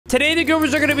Today, the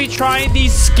Goobers are going to be trying the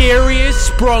scariest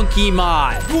Sprunki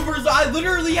mod. Goobers, I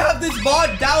literally have this mod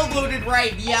downloaded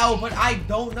right now, but I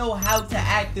don't know how to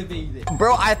activate it.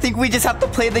 Bro, I think we just have to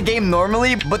play the game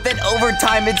normally, but then over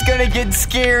time, it's going to get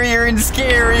scarier and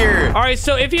scarier. All right,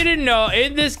 so if you didn't know,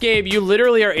 in this game, you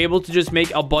literally are able to just make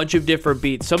a bunch of different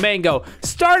beats. So, Mango,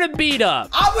 start a beat up.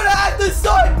 I'm going to add the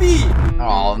sun beat.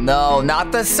 Oh, no,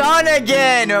 not the sun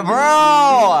again, bro.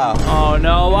 Oh,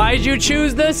 no, why'd you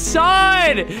choose the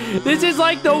sun? This is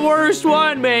like the worst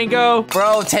one, Mango.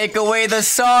 Bro, take away the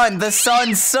sun. The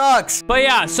sun sucks. But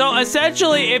yeah, so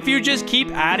essentially, if you just keep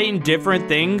adding different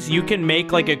things, you can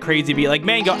make like a crazy beat. Like,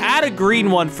 Mango, add a green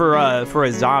one for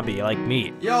a zombie like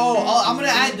me. Yo, I'm going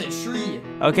to add the tree.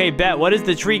 Okay, bet. What is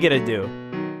the tree gonna do?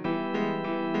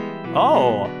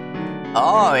 Oh.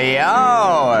 Oh,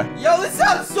 yo. Yo, this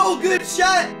sounds so good,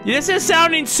 chat. This is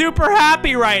sounding super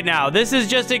happy right now. This is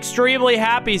just extremely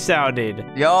happy sounding.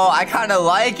 Yo, I kind of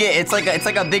like it. It's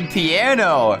like a big piano.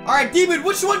 All right, Demon,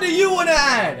 which one do you want to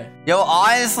add? Yo,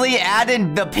 honestly, add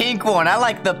in the pink one. I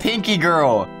like the pinky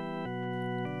girl.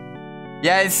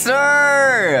 Yes,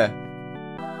 sir.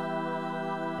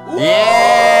 Whoa!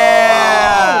 Yeah.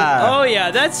 Oh,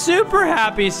 yeah, that's super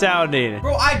happy sounding.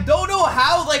 Bro, I don't know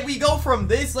how, like, we go from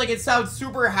this, like, it sounds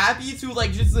super happy to,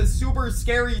 like, just a super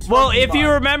scary. Well, if you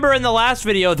remember in the last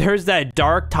video, there's that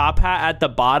dark top hat at the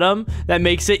bottom that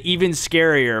makes it even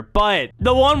scarier. But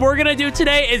the one we're gonna do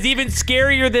today is even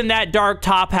scarier than that dark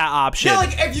top hat option. Yeah,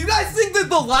 like, if you guys think that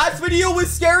the last video was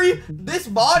scary, this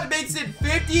mod makes it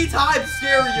 50 times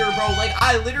scarier, bro. Like,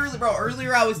 I literally, bro,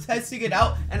 earlier I was testing it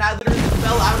out, and I literally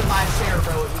fell out of my chair,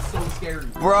 bro. It was so scary.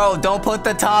 Bro, don't put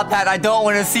the top hat. I don't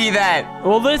want to see that.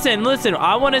 Well, listen.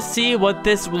 I want to see what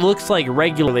this looks like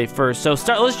regularly first. So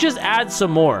let's just add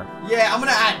some more. Yeah, I'm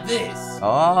gonna add this.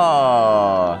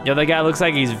 Oh. Yo, that guy looks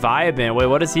like he's vibing. Wait,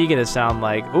 what is he gonna sound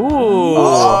like? Ooh.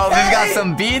 Oh, Okay. we've got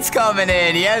some beats coming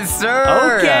in. Yes,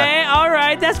 sir. Okay, all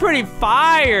right. That's pretty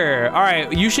fire. All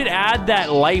right, you should add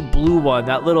that light blue one,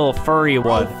 that little furry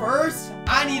one. Bro, first,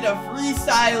 I need a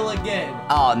freestyle again.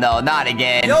 Oh, no, not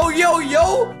again. Yo, yo,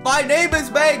 yo, my name is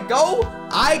Mango.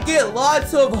 I get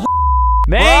lots of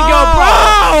Mango,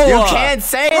 bro! You can't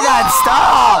say that.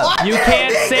 Stop. You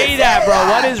can't say that, bro.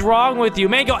 What is wrong with you?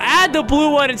 Mango, add the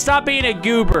blue one and stop being a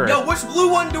goober. Yo, which blue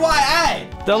one do I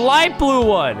add? The light blue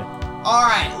one. All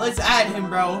right, let's add him,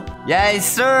 bro. Yes,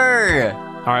 sir.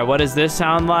 All right, what does this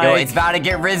sound like? Yo, it's about to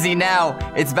get rizzy now.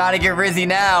 It's about to get rizzy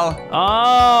now.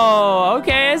 Oh,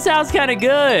 okay. It sounds kind of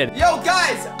good. Yo,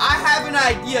 guys, I have an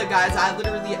idea, guys. I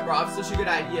literally, bro, I have such a good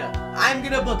idea. I'm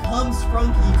gonna become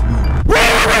Sprunki too.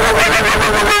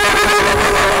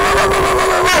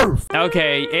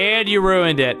 Okay, and you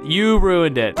ruined it. You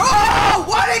ruined it. Oh,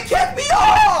 why did it kick me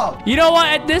off? You know what?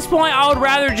 At this point, I would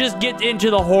rather just get into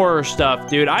the horror stuff,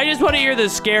 dude. I just want to hear the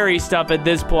scary stuff at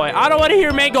this point. I don't want to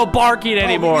hear Mango barking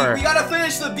anymore. We gotta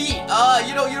finish the beat.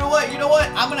 You know what?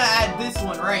 I'm gonna add this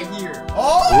one right here.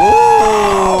 Oh!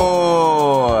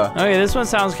 Ooh. Okay, this one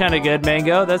sounds kind of good,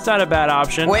 Mango. That's not a bad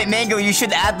option. Wait, Mango, you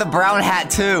should add the brown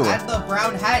hat too. Add the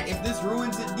brown hat. If this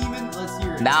ruins it, Demon, let's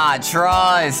hear it. Nah,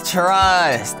 trust.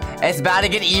 It's about to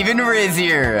get even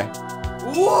rizzier.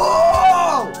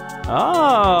 Whoa!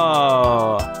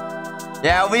 Oh.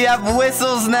 Yeah, we have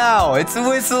whistles now. It's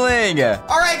whistling.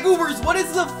 All right, Goobers, what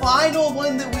is the final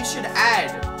one that we should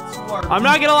add? I'm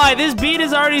not gonna lie, this beat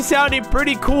is already sounding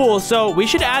pretty cool, so we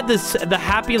should add the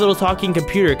happy little talking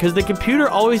computer, because the computer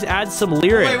always adds some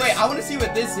lyrics. Wait, I want to see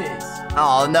what this is.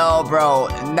 Oh, no, bro.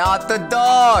 Not the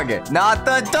dog. Not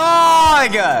the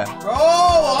dog. Bro,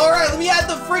 all right, let me add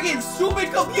the friggin'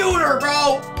 stupid computer,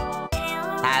 bro.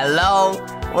 Hello.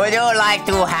 Would you like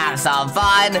to have some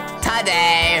fun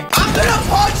today? I'm gonna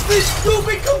punch this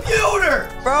stupid computer.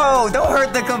 Bro, don't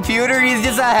hurt the computer. He's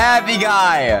just a happy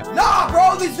guy. Nah,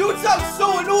 bro, this dude sounds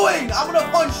so annoying. I'm gonna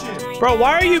punch him. Bro,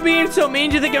 why are you being so mean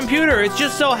to the computer? It's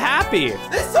just so happy.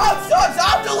 This song sucks.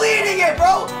 I'm deleting it,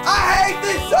 bro. I hate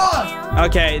this song.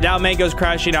 Okay, now Mango's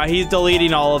crashing out. He's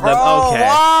deleting all of them. Bro, Okay.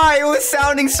 why? It was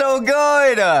sounding so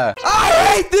good. I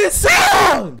hate this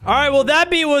song. All right, well, that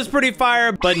beat was pretty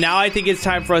fire, but now I think it's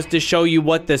time for us to show you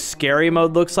what the scary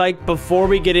mode looks like before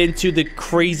we get into the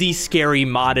crazy scary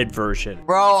modded version.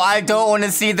 Bro, I don't want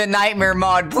to see the nightmare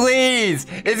mod, please.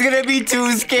 It's gonna be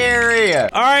too scary. All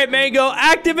right, Mango,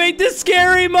 activate the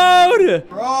scary mode.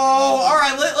 Bro, all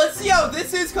right, let's see how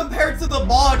this is compared to the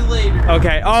mod later.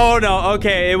 Okay, oh no,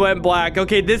 okay, it went black.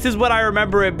 Okay, this is what I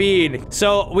remember it being.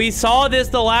 So we saw this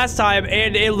the last time,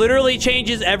 and it literally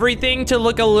changes everything to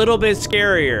look a little bit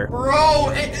scarier.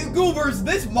 Bro, Goobers,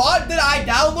 this mod that I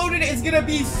downloaded is gonna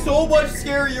be so much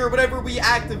scarier, whenever we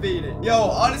activate it. Yo,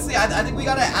 honestly, I think we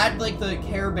gotta add like the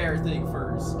Care Bear thing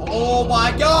first. Oh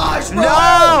my gosh, bro! No!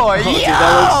 Oh, dude,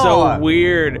 that looks so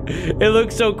weird. It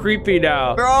looks so creepy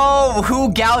now. Bro,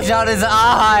 who gouged out his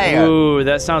eye? Ooh,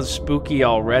 that sounds spooky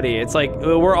already. It's like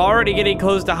we're already getting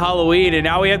close to Halloween, and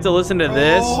now we have to listen to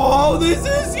this. Oh, this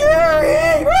is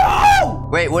scary, bro!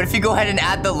 Wait, what if you go ahead and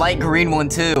add the light green one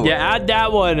too? Yeah, add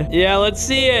that one. Yeah, let's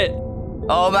see it.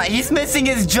 Oh my, he's missing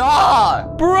his jaw.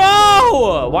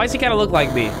 Bro! Why does he kind of look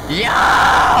like me?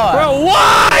 Yeah! Bro,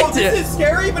 what? Oh, this is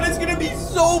scary, but it's gonna be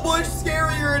so much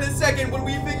scarier in a second when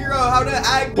we figure out how to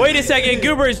act. Wait a second,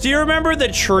 Goobers, do you remember the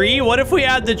tree? What if we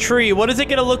add the tree? What is it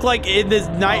gonna look like in this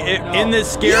night, in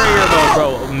this scarier mode,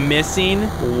 bro? Missing?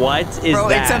 What is Bro,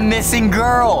 that? it's a missing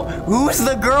girl. Who's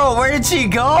the girl? Where did she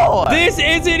go? This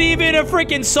isn't even a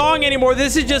freaking song anymore.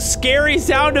 This is just scary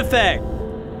sound effect.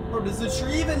 Bro, does the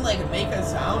tree even like make a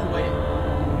sound? Wait.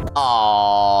 Aww.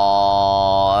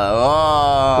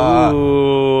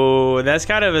 Ooh, that's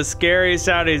kind of a scary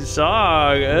sounding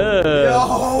song. Ugh.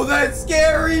 Yo, that's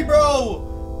scary, bro.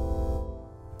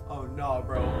 Oh no,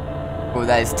 bro. Oh,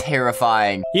 that is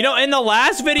terrifying. You know, in the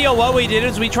last video, what we did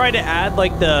is we tried to add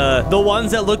like the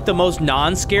ones that look the most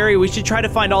non-scary. We should try to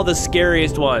find all the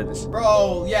scariest ones.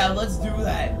 Bro, yeah, let's do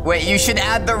that. Wait, you should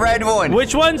add the red one.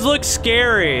 Which ones look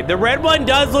scary? The red one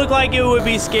does look like it would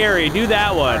be scary. Do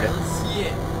that one. All right, let's see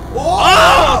it.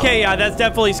 Oh, okay, yeah, that's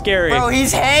definitely scary. Bro,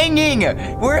 he's hanging.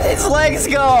 Where'd his legs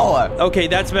go? Okay,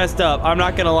 that's messed up. I'm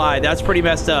not gonna lie. That's pretty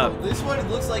messed up. This one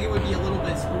looks like it would be a little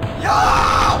bit spooky.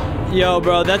 Yo! Yo,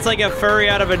 bro, that's like a furry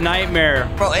out of a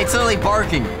nightmare. Bro, it's literally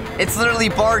barking. It's literally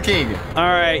barking. All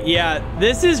right, yeah,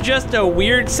 this is just a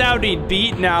weird sounding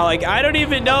beat now. Like, I don't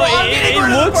even know. It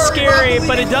looks scary,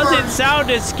 but it doesn't sound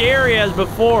as scary as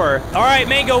before. All right,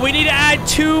 Mango, we need to add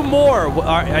 2 more.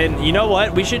 And you know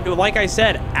what? We should, like I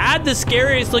said, add the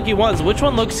scariest looking ones. Which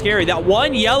one looks scary? That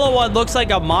one yellow one looks like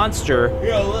a monster.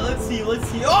 Yo, let's see, let's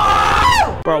see.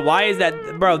 Oh! Bro, why is that?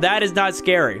 Bro, that is not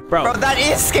scary. Bro, that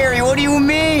is scary. What do you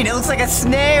mean? It looks like a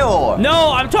snail.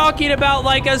 No, I'm talking about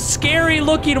like a scary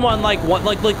looking one. Like what?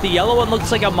 Like the yellow one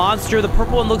looks like a monster. The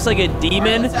purple one looks like a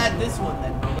demon. Let's add this one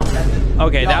then, bro. Let's add this one.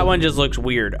 Okay, Yo. that one just looks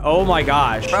weird. Oh my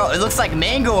gosh. Bro, it looks like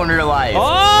Mango in real life.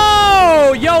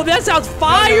 Oh, yo, that sounds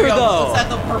fire though. Let's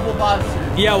add the purple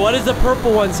monster. Yeah, what does the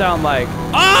purple one sound like?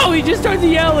 Oh, he just starts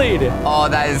yelling. Oh,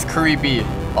 that is creepy.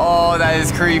 Oh, that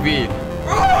is creepy.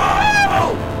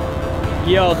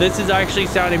 Yo, this is actually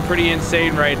sounding pretty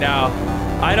insane right now.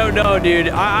 I don't know, dude.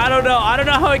 I don't know. I don't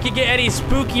know how it could get any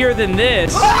spookier than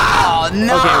this. Oh,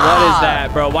 no. Okay, what is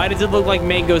that, bro? Why does it look like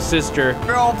Mango's sister?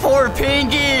 Bro, poor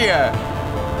Pinky. Hold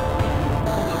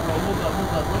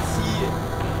up. Let's see it.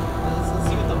 Let's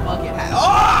see what the bucket has.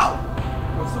 Oh!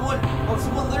 Bro,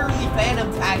 someone literally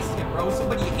phantom taxed him, bro.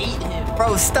 Somebody ate him.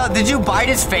 Bro, stop. Did you bite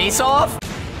his face off?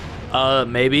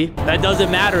 Maybe. That doesn't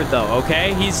matter, though,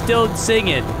 okay? He's still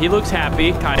singing. He looks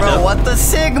happy, kind of. Bro, what the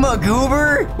Sigma,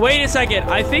 Goober? Wait a second.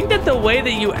 I think that the way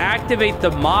that you activate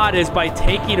the mod is by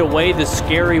taking away the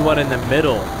scary one in the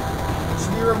middle.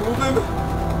 Should we remove him?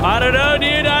 I don't know,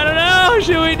 dude. I don't know.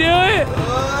 Should we do it?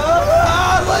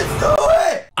 Let's do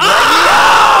it!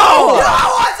 Oh!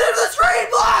 No, what's in the screen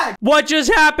black? What just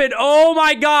happened? Oh,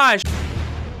 my gosh.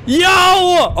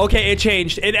 Yo! Okay, it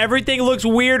changed, and everything looks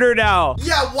weirder now.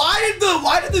 Yeah, why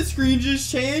did the screen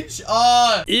just change?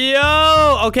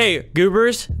 Yo! Okay,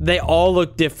 Goobers, they all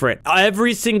look different.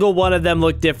 Every single one of them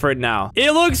look different now.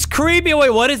 It looks creepy. Wait,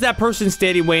 what is that person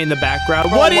standing way in the background?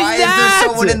 Bro, what is why that? is there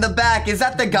someone in the back? Is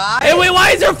that the guy? Hey, wait,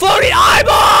 why is there floating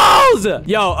eyeballs?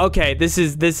 Yo, okay, this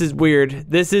is weird.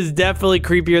 This is definitely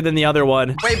creepier than the other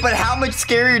one. Wait, but how much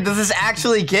scarier does this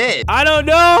actually get? I don't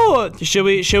know. Should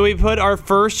we put our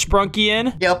first Sprunky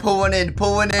in? Yeah, pull one in.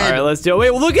 All right, let's do it.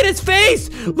 Wait, look at his face.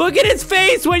 Look at his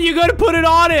face when you go to put it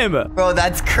on him. Bro,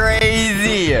 that's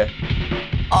crazy.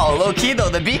 Oh, low-key, though,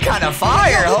 the beat kind of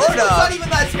fire. Yo, Hold this up. one's not even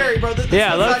that scary, bro.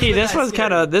 Yeah, low-key, this one's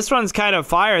kind of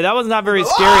fire. That one's not very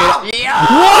scary. Yeah.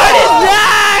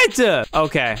 What is that?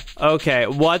 Okay.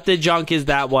 What the junk is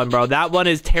that one, bro? That one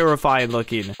is terrifying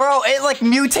looking. Bro, it, like,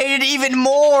 mutated even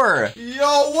more. Yo,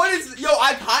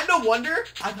 I kind of wonder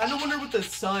what the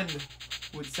sun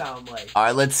would sound like. All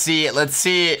right, let's see it.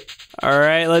 All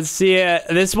right, let's see it.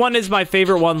 This one is my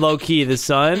favorite one, low-key, the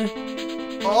sun.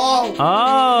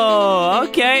 Oh,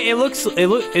 okay.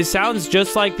 It sounds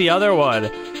just like the other one.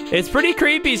 It's pretty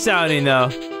creepy sounding though.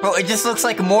 Bro, it just looks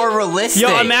like more realistic.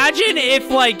 Yo, imagine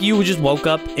if, like, you just woke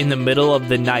up in the middle of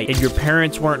the night and your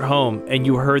parents weren't home and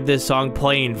you heard this song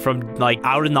playing from, like,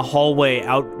 out in the hallway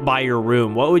out by your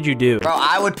room. What would you do? Bro,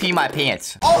 I would pee my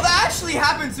pants. Oh, that actually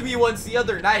happened to me once the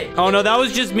other night. Oh, no, that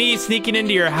was just me sneaking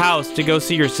into your house to go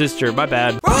see your sister. My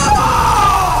bad.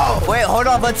 Oh! Wait, hold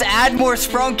on. Let's add more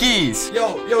Sprunkies.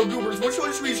 Yo, Goobers, which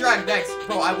one should we drag next?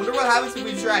 Bro, I wonder what happens if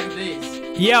we drag these.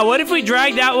 Yeah, what if we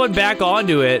drag that one back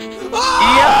onto it?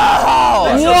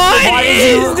 Oh! Yo! What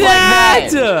is that?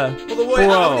 Hold on, wait, I Bro.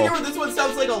 want to hear what this one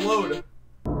sounds like a load.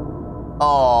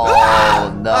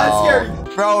 Oh, no. That's scary.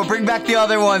 Bro, bring back the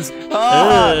other ones.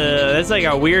 That's like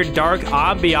a weird dark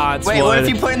ambiance. Wait, what if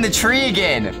you put in the tree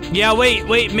again? Yeah,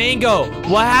 wait, Mango.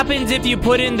 What happens if you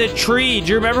put in the tree? Do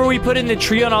you remember we put in the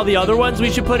tree on all the other ones? We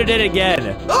should put it in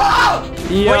again. Oh!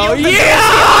 Yo, Wait,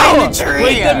 yeah! the tree.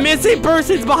 Wait, the missing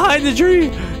person's behind the tree.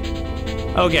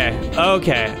 Okay.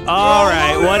 All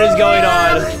right, what is going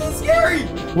on? This is scary.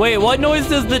 Wait, what noise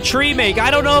does the tree make? I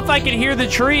don't know if I can hear the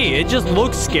tree. It just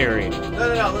looks scary.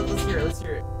 No. Let's hear it.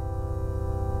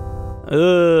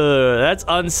 Ugh, that's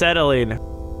unsettling.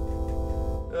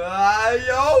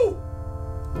 Yo.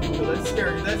 That's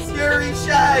scary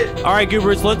shit. All right,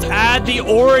 Goobers, let's add the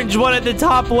orange one at the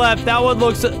top left. That one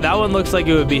looks like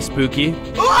it would be spooky.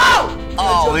 Oh!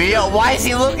 Oh, yo, why is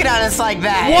he looking at us like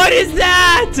that? What is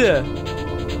that?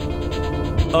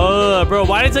 Bro,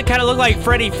 why does it kind of look like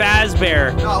Freddy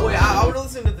Fazbear? No, wait, I want to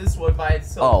listen to this one by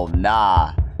itself. Oh,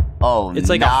 nah. Oh, It's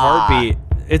like a heartbeat.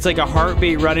 It's like a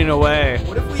heartbeat running away.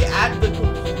 What if we add the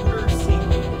computer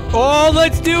singing? Oh,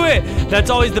 let's do it. That's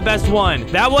always the best one.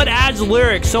 That one adds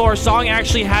lyrics, so our song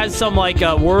actually has some, like,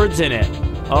 words in it.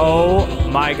 Oh,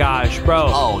 my gosh, bro.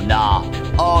 Oh, nah.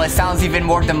 Oh, it sounds even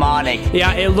more demonic.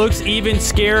 Yeah, it looks even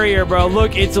scarier, bro.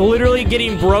 Look, it's literally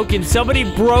getting broken. Somebody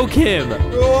broke him.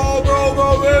 Bro,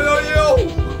 yo.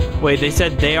 Wait, they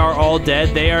said they are all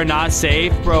dead? They are not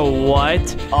safe? Bro, what?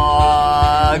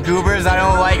 Goobers, I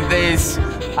don't like this.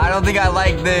 I don't think I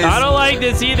like this. I don't like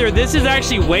this either. This is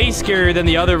actually way scarier than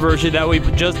the other version that we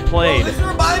just played. Bro, this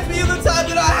reminds me of the time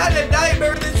that I had a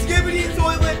nightmare that Skibbity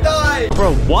Toilet died.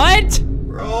 Bro, what?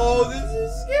 Bro, this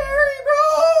is scary,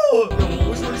 bro. Yo,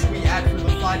 which one should we add for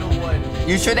the final one?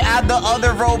 You should add the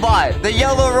other robot, the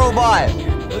yellow robot.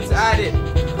 Let's add it.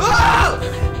 Ah!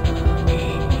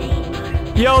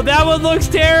 Yo, that one looks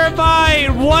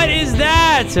terrifying. What is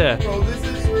that? Bro, this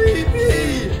is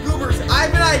creepy. Goobers, I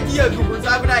have an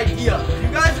idea. You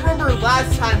guys remember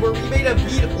last time where we made a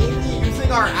beat only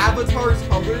using our avatar's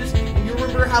colors? And you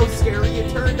remember how scary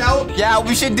it turned out? Yeah,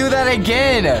 we should do that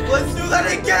again. Let's do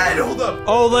that again. Hold up.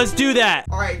 Oh, let's do that.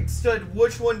 All right, Stud,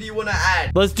 which one do you want to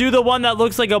add? Let's do the one that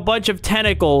looks like a bunch of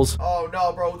tentacles. Oh,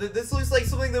 no, bro. This looks like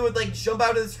something that would, like, jump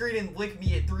out of the screen and lick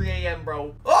me at 3 a.m.,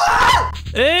 bro. Ah!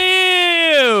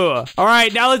 Ew. All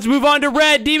right, now let's move on to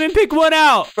red. Demon, pick one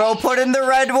out. Bro, put in the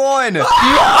red one.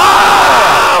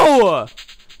 Oh!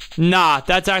 Nah,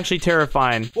 that's actually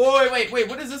terrifying. Wait.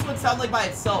 What does this one sound like by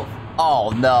itself?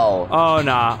 Oh, no. Oh,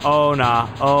 nah. Oh,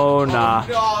 nah,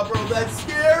 bro. That's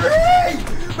scary.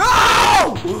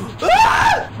 No!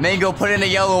 Ah! Mango, put in a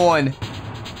yellow one.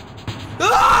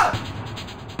 Ah!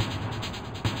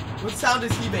 What sound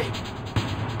does he make?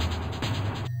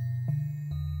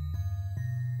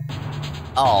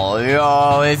 Oh,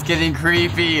 yo, it's getting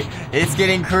creepy. It's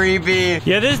getting creepy.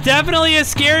 Yeah, this definitely is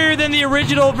scarier than the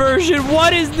original version.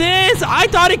 What is this? I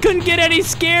thought it couldn't get any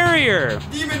scarier.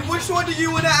 Demon, which one do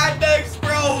you want to add next,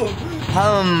 bro?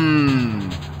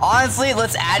 Honestly,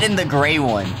 let's add in the gray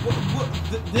one.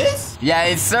 This?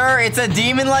 Yeah, sir, it's a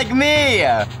demon like me.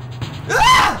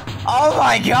 Ah! Oh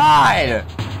my god.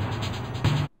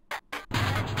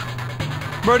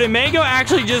 Bro, did Mango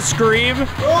actually just scream? This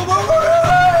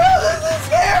is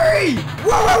scary!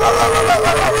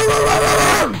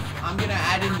 I'm gonna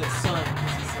add in the sun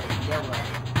because it's like yellow.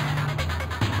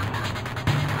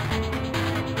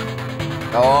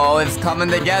 Oh, it's coming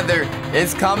together.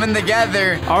 It's coming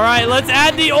together. All right, let's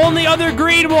add the only other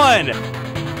green one.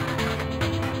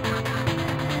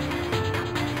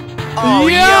 Oh,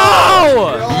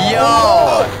 Yo!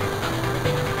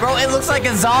 Bro, it looks like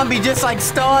a zombie just like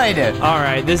Stud. All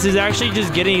right, this is actually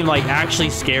just getting like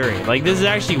actually scary. Like this is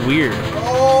actually weird.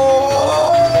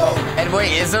 Oh! And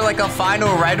wait, is there like a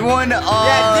final red one?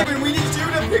 Yeah, Demon, we need you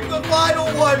to pick the final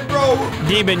one, bro.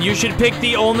 Demon, you should pick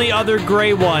the only other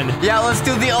gray one. Yeah, let's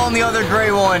do the only other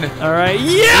gray one. All right,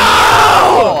 yo!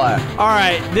 Oh! All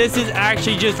right, this is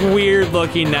actually just weird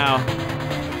looking now.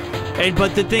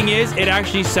 But the thing is, it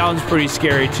actually sounds pretty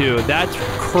scary too. That's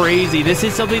crazy. This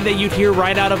is something that you'd hear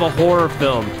right out of a horror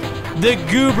film. the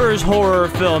Goobers horror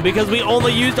film because we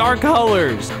only used our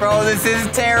colors. Bro, this is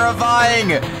terrifying.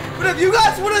 But if you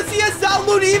guys want to see us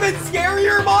download even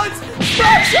scarier mods,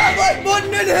 smash that like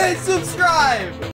button and hit subscribe.